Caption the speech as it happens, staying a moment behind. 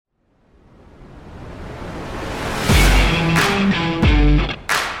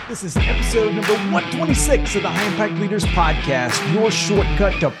This is episode number 126 of the High Impact Leaders Podcast, your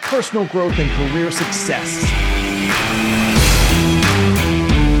shortcut to personal growth and career success.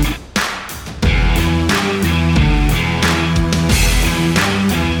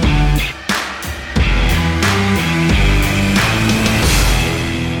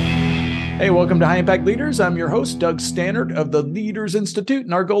 Hey, welcome to High Impact Leaders. I'm your host, Doug Stannard of the Leaders Institute,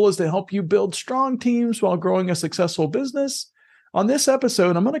 and our goal is to help you build strong teams while growing a successful business. On this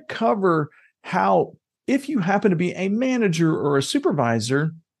episode, I'm going to cover how, if you happen to be a manager or a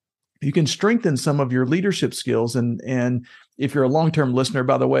supervisor, you can strengthen some of your leadership skills. And if you're a long-term listener,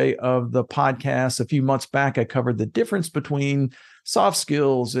 by the way, of the podcast, a few months back, I covered the difference between soft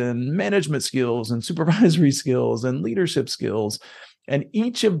skills and management skills and supervisory skills and leadership skills. And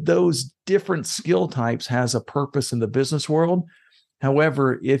each of those different skill types has a purpose in the business world.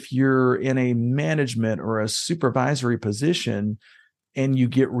 However, if you're in a management or a supervisory position and you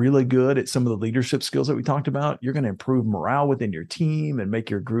get really good at some of the leadership skills that we talked about, you're going to improve morale within your team and make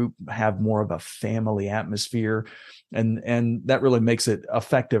your group have more of a family atmosphere. And that really makes it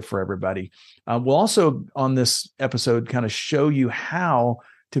effective for everybody. We'll also, on this episode, kind of show you how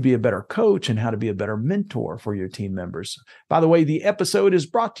to be a better coach and how to be a better mentor for your team members. By the way, the episode is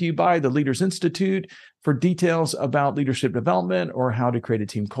brought to you by the Leaders Institute. For details about leadership development or how to create a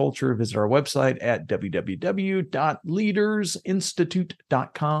team culture, visit our website at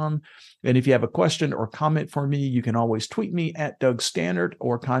www.leadersinstitute.com. And if you have a question or comment for me, you can always tweet me at Doug Stannard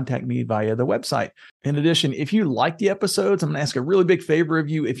or contact me via the website. In addition, if you like the episodes, I'm going to ask a really big favor of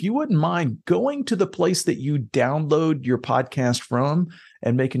you. If you wouldn't mind going to the place that you download your podcast from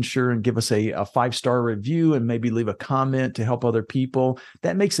and making sure and give us a 5-star review and maybe leave a comment to help other people,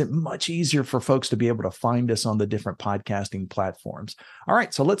 that makes it much easier for folks to be able to find us on the different podcasting platforms. All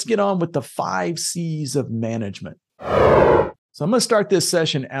right, so let's get on with the 5 C's of management. So I'm going to start this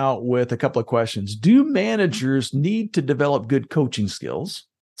session out with a couple of questions. Do managers need to develop good coaching skills?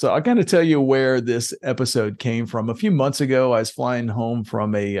 So I'll kind of tell you where this episode came from. A few months ago, I was flying home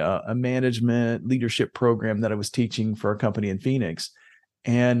from a management leadership program that I was teaching for a company in Phoenix.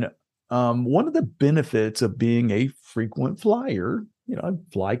 And one of the benefits of being a frequent flyer, I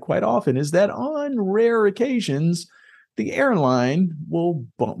fly quite often, is that on rare occasions, the airline will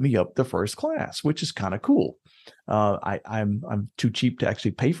bump me up to first class, which is kind of cool. I'm too cheap to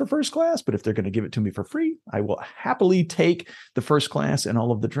actually pay for first class, but if they're going to give it to me for free, I will happily take the first class and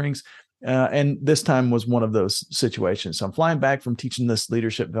all of the drinks. And this time was one of those situations. So I'm flying back from teaching this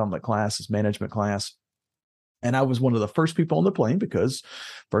leadership development class, this management class. And I was one of the first people on the plane because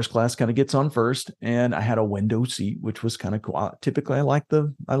first class kind of gets on first. And I had a window seat, which was kind of cool. Typically, I like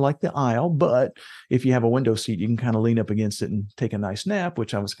the aisle, but if you have a window seat, you can kind of lean up against it and take a nice nap,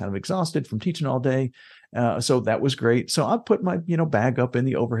 which I was kind of exhausted from teaching all day. So that was great. So I put my bag up in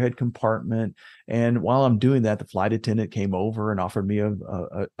the overhead compartment. And while I'm doing that, the flight attendant came over and offered me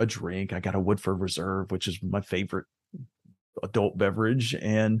a drink. I got a Woodford Reserve, which is my favorite adult beverage,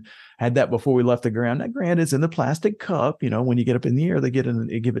 and had that before we left the ground. Now, granted, it's in the plastic cup. When you get up in the air, they give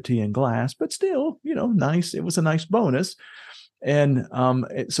it to you in glass, but still, nice. It was a nice bonus. And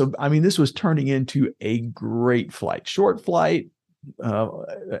so, this was turning into a great flight, short flight.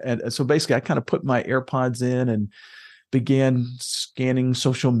 And so basically, I kind of put my AirPods in and began scanning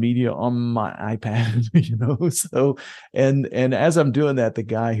social media on my iPad, so, and as I'm doing that, the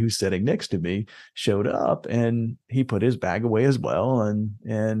guy who's sitting next to me showed up and he put his bag away as well.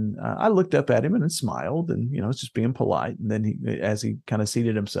 And I looked up at him and smiled and, it's just being polite. And then as he kind of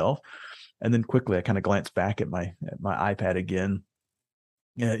seated himself, and then quickly I kind of glanced back at my iPad again.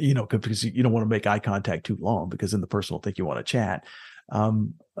 Because you don't want to make eye contact too long, because then the person will think you want to chat.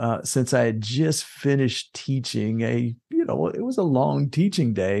 Since I had just finished teaching it was a long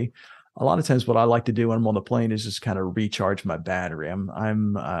teaching day. A lot of times what I like to do when I'm on the plane is just kind of recharge my battery.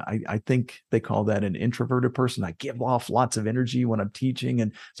 I think they call that an introverted person. I give off lots of energy when I'm teaching.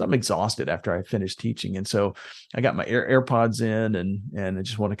 And so I'm exhausted after I finish teaching. And so I got my AirPods in and I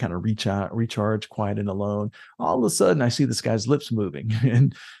just want to kind of recharge, quiet and alone. All of a sudden I see this guy's lips moving.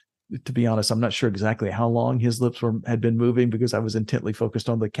 And to be honest, I'm not sure exactly how long his lips had been moving, because I was intently focused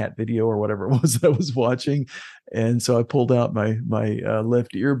on the cat video or whatever it was that I was watching. And so I pulled out my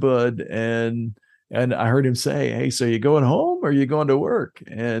left earbud and I heard him say, "Hey, so you going home or are you going to work?"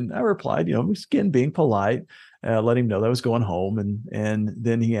 And I replied, again, being polite, let him know that I was going home. And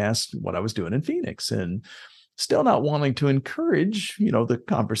then he asked what I was doing in Phoenix, and still not wanting to encourage, the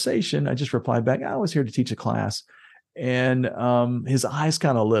conversation, I just replied back, "I was here to teach a class." And his eyes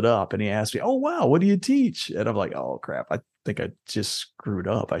kind of lit up and he asked me, "Oh, wow, what do you teach?" And I'm like, "Oh, crap. I think I just screwed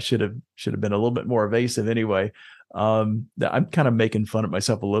up. I should have been a little bit more evasive anyway." I'm kind of making fun of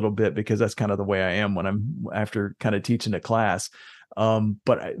myself a little bit because that's kind of the way I am when I'm after kind of teaching a class.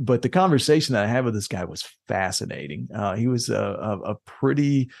 But the conversation that I had with this guy was fascinating. He was a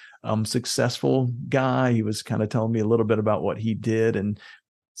pretty successful guy. He was kind of telling me a little bit about what he did, and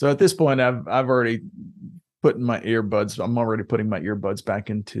so at this point, I've already putting my earbuds. I'm already putting my earbuds back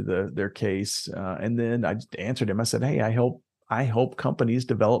into their case, and then I just answered him. I said, "Hey, I help companies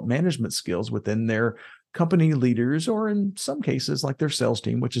develop management skills within their company leaders, or in some cases, like their sales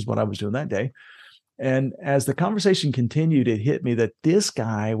team," which is what I was doing that day. And as the conversation continued, it hit me that this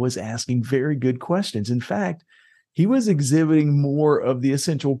guy was asking very good questions. In fact, he was exhibiting more of the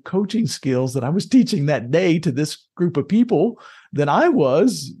essential coaching skills that I was teaching that day to this group of people than I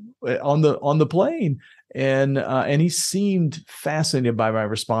was on the plane. And he seemed fascinated by my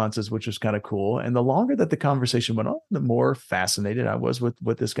responses, which was kind of cool. And the longer that the conversation went on, the more fascinated I was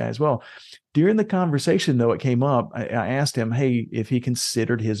with this guy as well. During the conversation, though, it came up. I asked him, hey, if he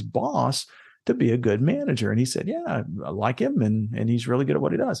considered his boss to be a good manager. And he said, yeah, I like him, and he's really good at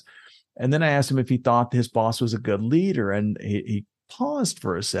what he does. And then I asked him if he thought his boss was a good leader, and he paused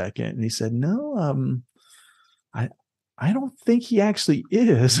for a second, and he said, no, I don't think he actually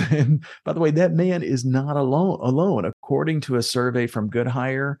is. And by the way, that man is not alone. According to a survey from Good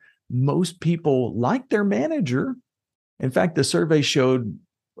Hire, most people like their manager. In fact, the survey showed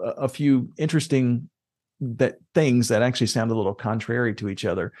a few interesting things that actually sound a little contrary to each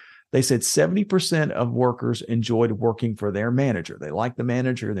other. They said 70% of workers enjoyed working for their manager. They like the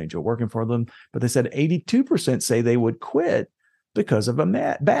manager, they enjoy working for them, but they said 82% say they would quit because of a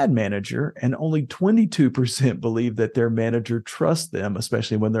bad manager, and only 22% believe that their manager trusts them,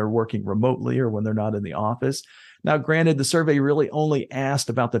 especially when they're working remotely or when they're not in the office. Now, granted, the survey really only asked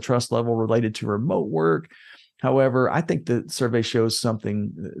about the trust level related to remote work. However, I think the survey shows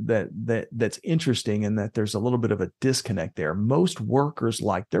something that's interesting, in that there's a little bit of a disconnect there. Most workers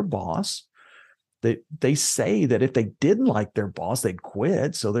like their boss. They say that if they didn't like their boss, they'd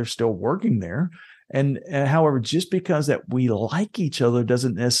quit. So they're still working there. And however, just because that we like each other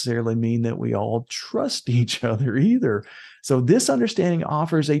doesn't necessarily mean that we all trust each other either. So this understanding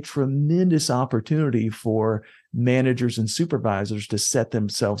offers a tremendous opportunity for managers and supervisors to set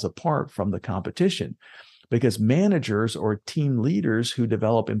themselves apart from the competition, because managers or team leaders who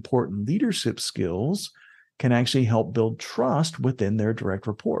develop important leadership skills can actually help build trust within their direct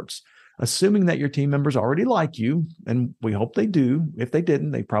reports. Assuming that your team members already like you, and we hope they do. If they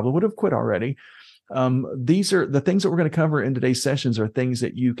didn't, they probably would have quit already. These are the things that we're going to cover in today's sessions, are things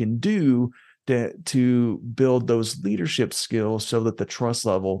that you can do to build those leadership skills so that the trust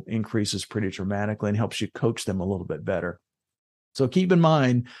level increases pretty dramatically and helps you coach them a little bit better. So keep in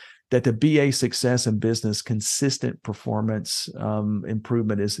mind that to be a success in business, consistent performance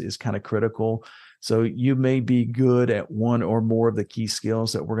improvement is kind of critical. So you may be good at one or more of the key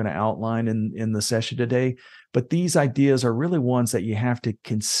skills that we're going to outline in the session today, but these ideas are really ones that you have to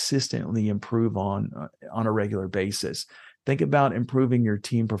consistently improve on a regular basis. Think about improving your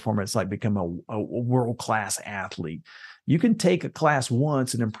team performance like become a world-class athlete. You can take a class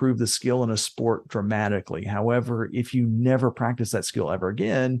once and improve the skill in a sport dramatically. However, if you never practice that skill ever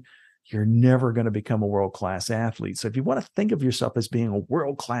again, you're never going to become a world-class athlete. So if you want to think of yourself as being a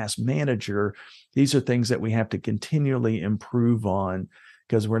world-class manager, these are things that we have to continually improve on,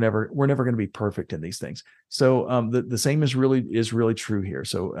 because we're never going to be perfect in these things. So the same is really true here.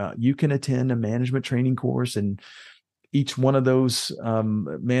 So you can attend a management training course, and each one of those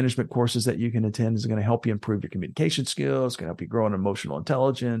management courses that you can attend is going to help you improve your communication skills, going to help you grow in emotional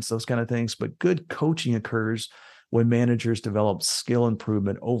intelligence, those kind of things. But good coaching occurs when managers develop skill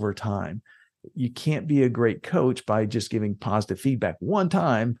improvement over time. You can't be a great coach by just giving positive feedback one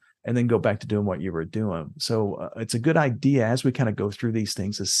time and then go back to doing what you were doing. So it's a good idea, as we kind of go through these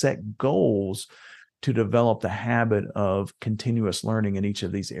things, to set goals to develop the habit of continuous learning in each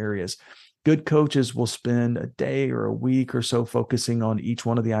of these areas. Good coaches will spend a day or a week or so focusing on each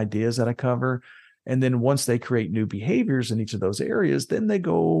one of the ideas that I cover. And then once they create new behaviors in each of those areas, then they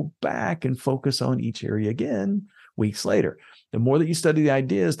go back and focus on each area again weeks later. The more that you study the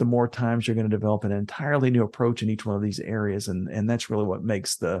ideas, the more times you're going to develop an entirely new approach in each one of these areas. And that's really what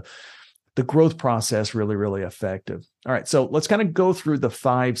makes the growth process really, really effective. All right, so let's kind of go through the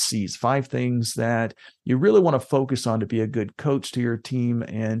 5 C's, 5 things that you really want to focus on to be a good coach to your team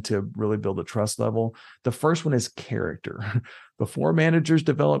and to really build a trust level. The first one is character. Before managers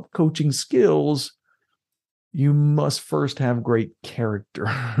develop coaching skills, you must first have great character.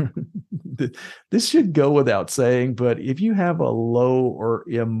 This should go without saying, but if you have a low or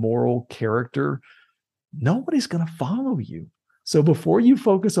immoral character, nobody's going to follow you. So before you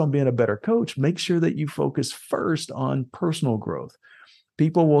focus on being a better coach, make sure that you focus first on personal growth.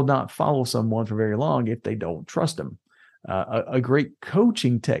 People will not follow someone for very long if they don't trust them. A great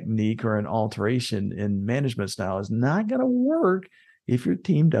coaching technique or an alteration in management style is not going to work if your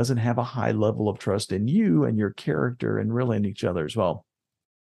team doesn't have a high level of trust in you and your character and really in each other as well.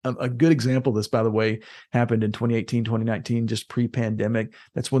 A good example of this, by the way, happened in 2018, 2019, just pre-pandemic.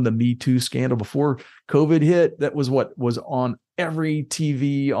 That's when the Me Too scandal, before COVID hit, that was what was on every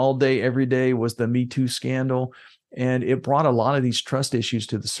TV all day, every day, was the Me Too scandal. And it brought a lot of these trust issues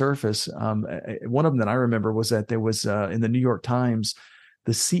to the surface. One of them that I remember was that there was in the New York Times,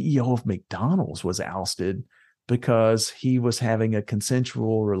 the CEO of McDonald's was ousted because he was having a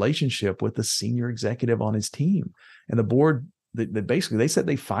consensual relationship with a senior executive on his team. And the board, they said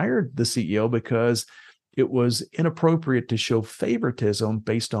they fired the CEO because it was inappropriate to show favoritism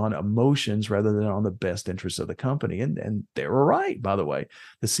based on emotions rather than on the best interests of the company. And they were right, by the way.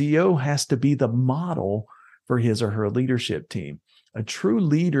 The CEO has to be the model for his or her leadership team. A true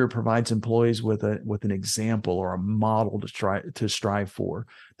leader provides employees with an example or a model to strive for.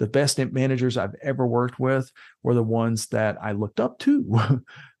 The best managers I've ever worked with were the ones that I looked up to.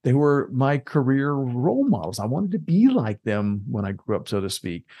 They were my career role models. I wanted to be like them when I grew up, so to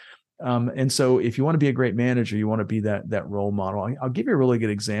speak. And so if you want to be a great manager, you want to be that role model. I'll give you a really good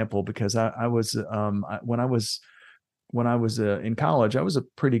example because when I was in college, I was a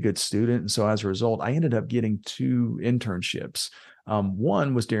pretty good student. And so as a result, I ended up getting 2 internships.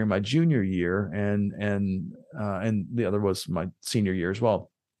 One was during my junior year and the other was my senior year as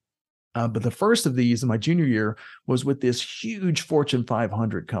well. But the first of these in my junior year was with this huge Fortune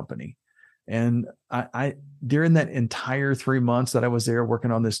 500 company. And I during that entire 3 months that I was there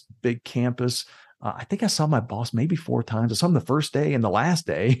working on this big campus, I think I saw my boss maybe 4 times. I saw him the first day and the last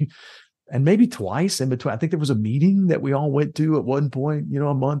day. And maybe twice in between. I think there was a meeting that we all went to at one point,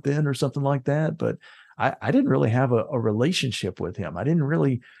 a month in or something like that. But I didn't really have a relationship with him. I didn't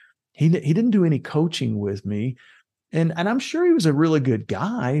really, he didn't do any coaching with me. And I'm sure he was a really good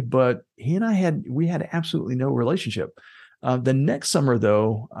guy, but he and we had absolutely no relationship. The next summer,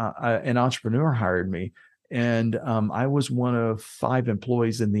 though, an entrepreneur hired me. And I was one of 5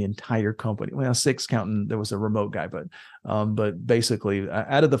 employees in the entire company. Well, 6 counting, there was a remote guy, but basically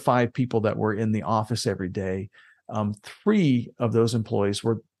out of the 5 people that were in the office every day, 3 of those employees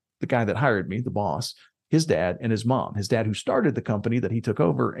were the guy that hired me, the boss, his dad, and his mom. His dad, who started the company that he took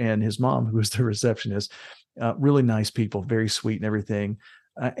over, and his mom, who was the receptionist. Really nice people, very sweet and everything.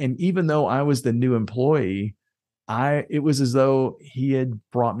 And even though I was the new employee, it was as though he had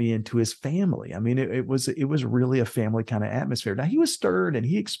brought me into his family. I mean, it was really a family kind of atmosphere. Now, he was stern and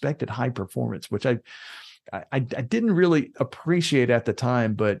he expected high performance, which I didn't really appreciate at the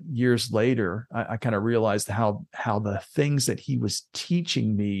time, but years later, I kind of realized how the things that he was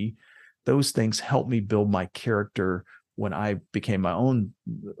teaching me, those things helped me build my character when I became when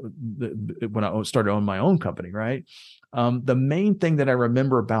I started owning my own company, right? The main thing that I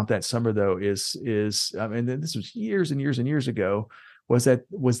remember about that summer, though, is I mean, this was years and years and years ago, was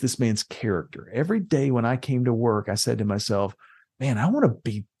this man's character. Every day when I came to work, I said to myself, man, I want to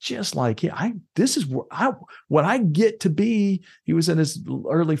be just like him. This is what I get to be. He was in his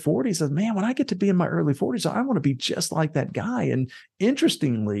early 40s. He says, man, when I get to be in my early 40s, I want to be just like that guy. And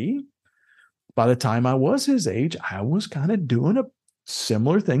interestingly, by the time I was his age, I was kind of doing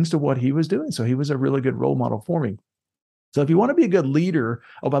similar things to what he was doing. So he was a really good role model for me. So if you want to be a good leader,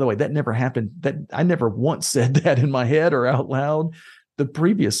 oh, by the way, that never happened. That I never once said that in my head or out loud the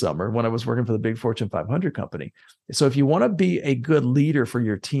previous summer when I was working for the big Fortune 500 company. So if you want to be a good leader for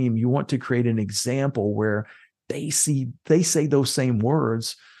your team, you want to create an example where they say those same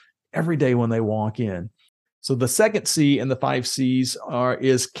words every day when they walk in. So the second C and the 5 C's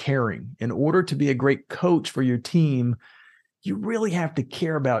is caring. In order to be a great coach for your team, you really have to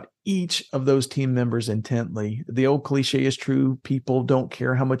care about each of those team members intently. The old cliche is true. People don't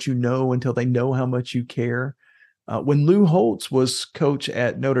care how much you know until they know how much you care. When Lou Holtz was coach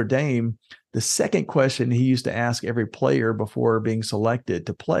at Notre Dame, the second question he used to ask every player before being selected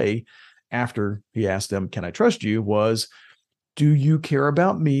to play, after he asked them, "Can I trust you?" was, "Do you care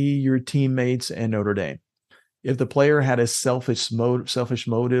about me, your teammates, and Notre Dame?" If the player had a selfish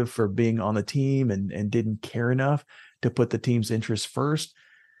motive for being on the team and didn't care enough to put the team's interests first,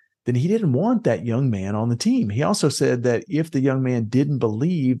 then he didn't want that young man on the team. He also said that if the young man didn't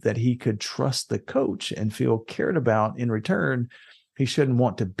believe that he could trust the coach and feel cared about in return, he shouldn't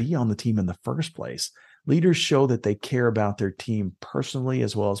want to be on the team in the first place. Leaders show that they care about their team personally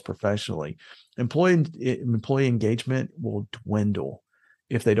as well as professionally. Employee engagement will dwindle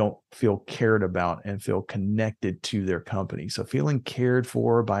if they don't feel cared about and feel connected to their company. So feeling cared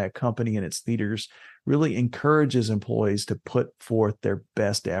for by a company and its leaders really encourages employees to put forth their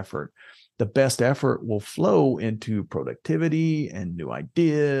best effort. The best effort will flow into productivity and new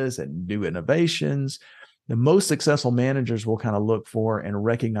ideas and new innovations. The most successful managers will kind of look for and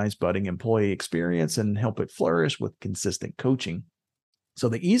recognize budding employee experience and help it flourish with consistent coaching. So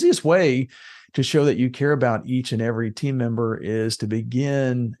the easiest way to show that you care about each and every team member is to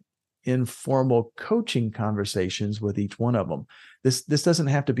begin informal coaching conversations with each one of them. This doesn't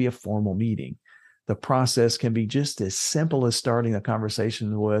have to be a formal meeting. The process can be just as simple as starting a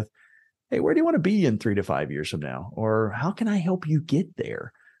conversation with, hey, where do you want to be in 3 to 5 years from now? Or how can I help you get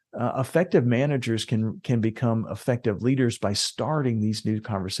there? Effective managers can become effective leaders by starting these new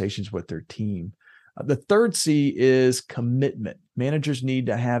conversations with their team. The third C is commitment. Managers need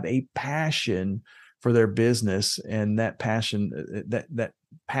to have a passion for their business, and that passion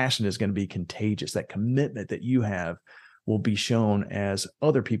is going to be contagious. That commitment that you have will be shown as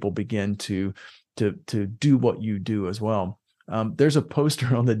other people begin to do what you do as well. There's a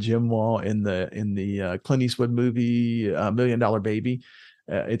poster on the gym wall in the Clint Eastwood movie, $1 Million Baby.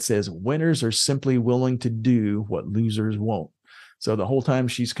 It says, "Winners are simply willing to do what losers won't." So the whole time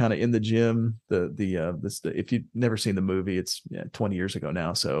she's kind of in the gym, if you've never seen the movie, it's 20 years ago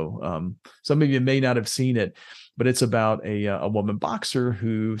now. So some of you may not have seen it, but it's about a woman boxer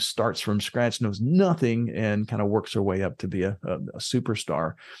who starts from scratch, knows nothing, and kind of works her way up to be a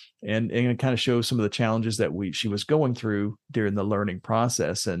superstar. And it kind of shows some of the challenges that she was going through during the learning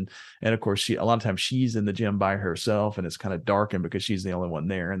process. And of course, a lot of times she's in the gym by herself, and it's kind of darkened because she's the only one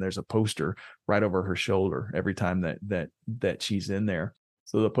there. And there's a poster right over her shoulder every time that she's in there.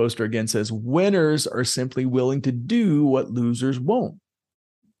 So the poster again says, "Winners are simply willing to do what losers won't."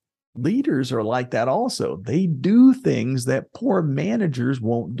 Leaders are like that also. They do things that poor managers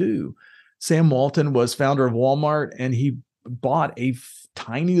won't do. Sam Walton was founder of Walmart, and he bought a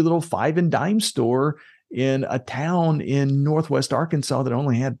tiny little 5 and dime store in a town in Northwest Arkansas that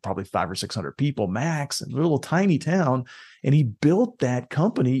only had probably 500 or 600 people max, a little tiny town. And he built that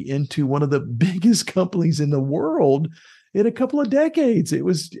company into one of the biggest companies in the world in a couple of decades. It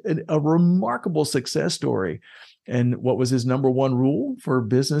was a remarkable success story. And what was his number one rule for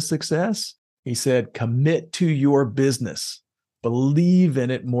business success? He said, commit to your business, believe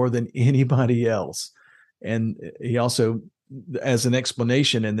in it more than anybody else. And he also, as an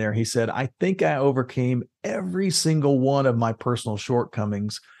explanation in there, he said, "I think I overcame every single one of my personal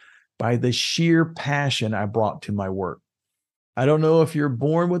shortcomings by the sheer passion I brought to my work." I don't know if you're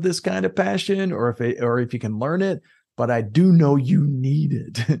born with this kind of passion or if you can learn it, but I do know you need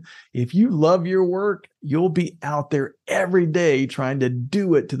it. If you love your work, you'll be out there every day trying to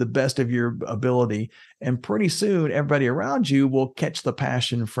do it to the best of your ability. And pretty soon, everybody around you will catch the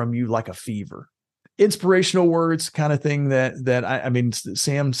passion from you like a fever. Inspirational words, kind of thing that I mean,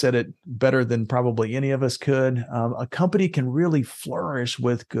 Sam said it better than probably any of us could. A company can really flourish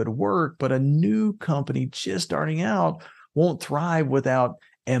with good work, but a new company just starting out won't thrive without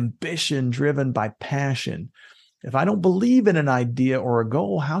ambition driven by passion. If I don't believe in an idea or a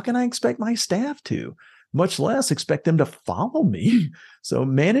goal, how can I expect my staff to? Much less expect them to follow me. So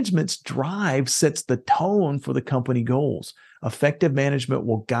management's drive sets the tone for the company goals. Effective management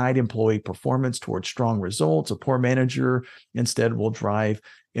will guide employee performance towards strong results. A poor manager instead will drive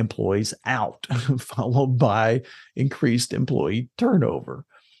employees out, followed by increased employee turnover.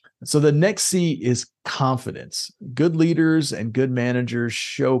 So the next C is confidence. Good leaders and good managers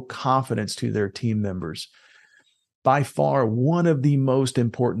show confidence to their team members. By far, one of the most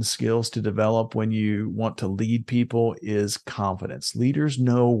important skills to develop when you want to lead people is confidence. Leaders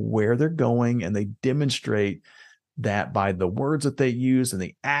know where they're going, and they demonstrate that by the words that they use and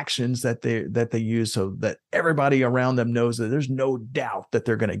the actions that they use, so that everybody around them knows that there's no doubt that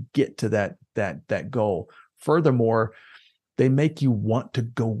they're going to get to that goal. Furthermore, they make you want to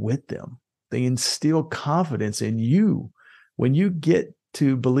go with them. They instill confidence in you. When you get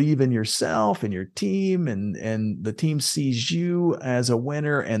to believe in yourself and your team, and the team sees you as a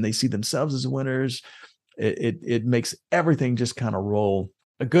winner and they see themselves as winners, it makes everything just kind of roll.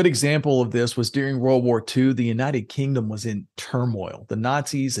 A good example of this was during World War II. The United Kingdom was in turmoil. The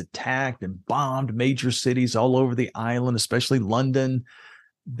Nazis attacked and bombed major cities all over the island, especially London.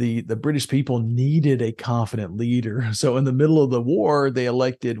 The British people needed a confident leader. So in the middle of the war, they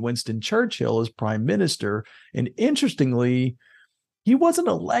elected Winston Churchill as prime minister. And interestingly, he wasn't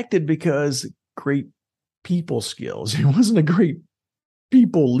elected because great people skills. He wasn't a great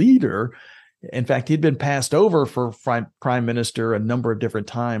people leader. In fact, he'd been passed over for prime minister a number of different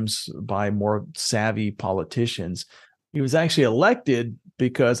times by more savvy politicians. He was actually elected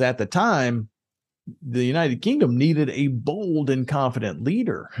because at the time, the United Kingdom needed a bold and confident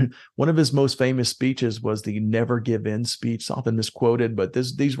leader. One of his most famous speeches was the never give in speech. It's often misquoted, but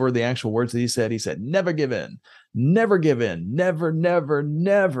these were the actual words that he said. He said, never give in, never give in, never, never,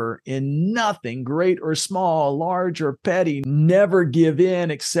 never, in nothing, great or small, large or petty, never give in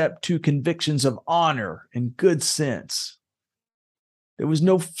except to convictions of honor and good sense. There was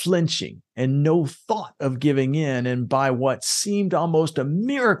no flinching and no thought of giving in. And by what seemed almost a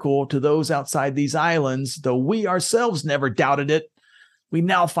miracle to those outside these islands, though we ourselves never doubted it, we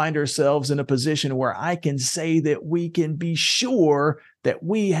now find ourselves in a position where I can say that we can be sure that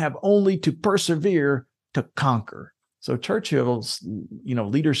we have only to persevere to conquer. So Churchill's,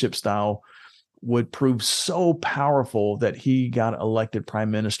 leadership style would prove so powerful that he got elected prime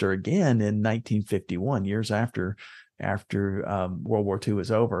minister again in 1951, years after World War II is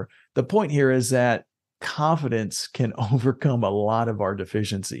over. The point here is that confidence can overcome a lot of our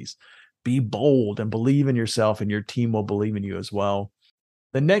deficiencies. Be bold and believe in yourself, and your team will believe in you as well.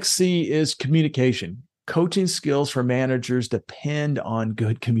 The next C is communication. Coaching skills for managers depend on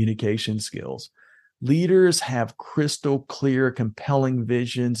good communication skills. Leaders have crystal clear, compelling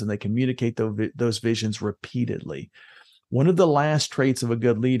visions, and they communicate those visions repeatedly. One of the last traits of a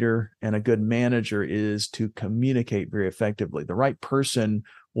good leader and a good manager is to communicate very effectively. The right person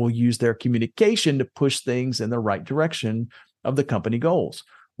will use their communication to push things in the right direction of the company goals.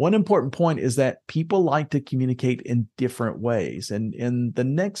 One important point is that people like to communicate in different ways. And in the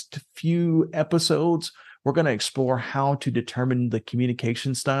next few episodes, we're going to explore how to determine the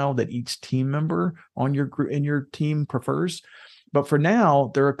communication style that each team member on in your team prefers. But for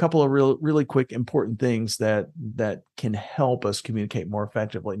now, there are a couple of really quick important things that can help us communicate more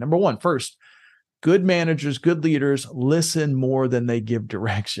effectively. Number one, first, good managers, good leaders listen more than they give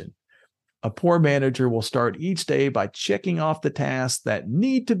direction. A poor manager will start each day by checking off the tasks that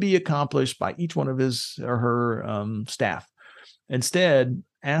need to be accomplished by each one of his or her staff. Instead,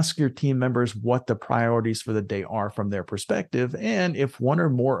 ask your team members what the priorities for the day are from their perspective. And if one or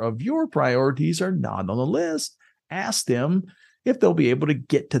more of your priorities are not on the list, ask them if they'll be able to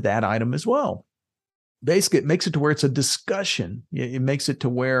get to that item as well. Basically, it makes it to where it's a discussion. It makes it to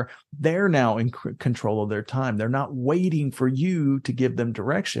where they're now in control of their time. They're not waiting for you to give them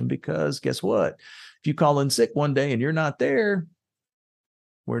direction, because guess what? If you call in sick one day and you're not there,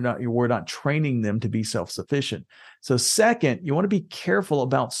 we're not training them to be self-sufficient. So second, you want to be careful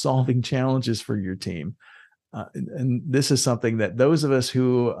about solving challenges for your team. And this is something that those of us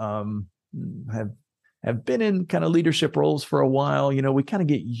who have been in kind of leadership roles for a while, we kind of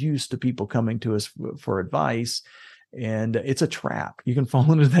get used to people coming to us for advice, and it's a trap. You can fall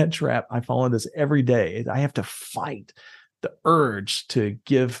into that trap. I fall into this every day. I have to fight the urge to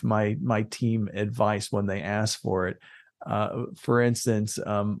give my team advice when they ask for it. For instance,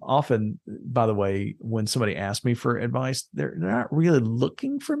 often, by the way, when somebody asks me for advice, they're not really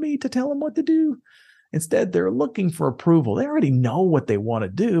looking for me to tell them what to do. Instead, they're looking for approval. They already know what they want to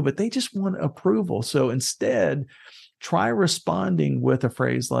do, but they just want approval. So instead, try responding with a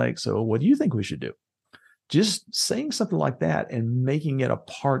phrase like, so what do you think we should do? Just saying something like that and making it a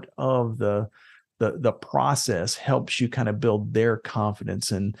part of the process helps you kind of build their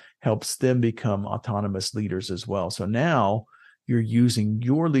confidence and helps them become autonomous leaders as well. So now you're using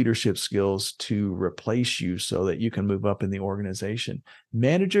your leadership skills to replace you so that you can move up in the organization.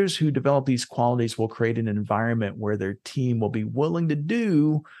 Managers who develop these qualities will create an environment where their team will be willing to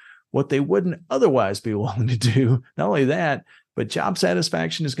do what they wouldn't otherwise be willing to do. Not only that, but job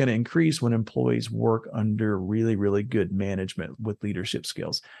satisfaction is going to increase when employees work under really, really good management with leadership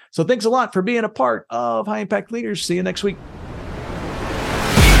skills. So thanks a lot for being a part of High Impact Leaders. See you next week.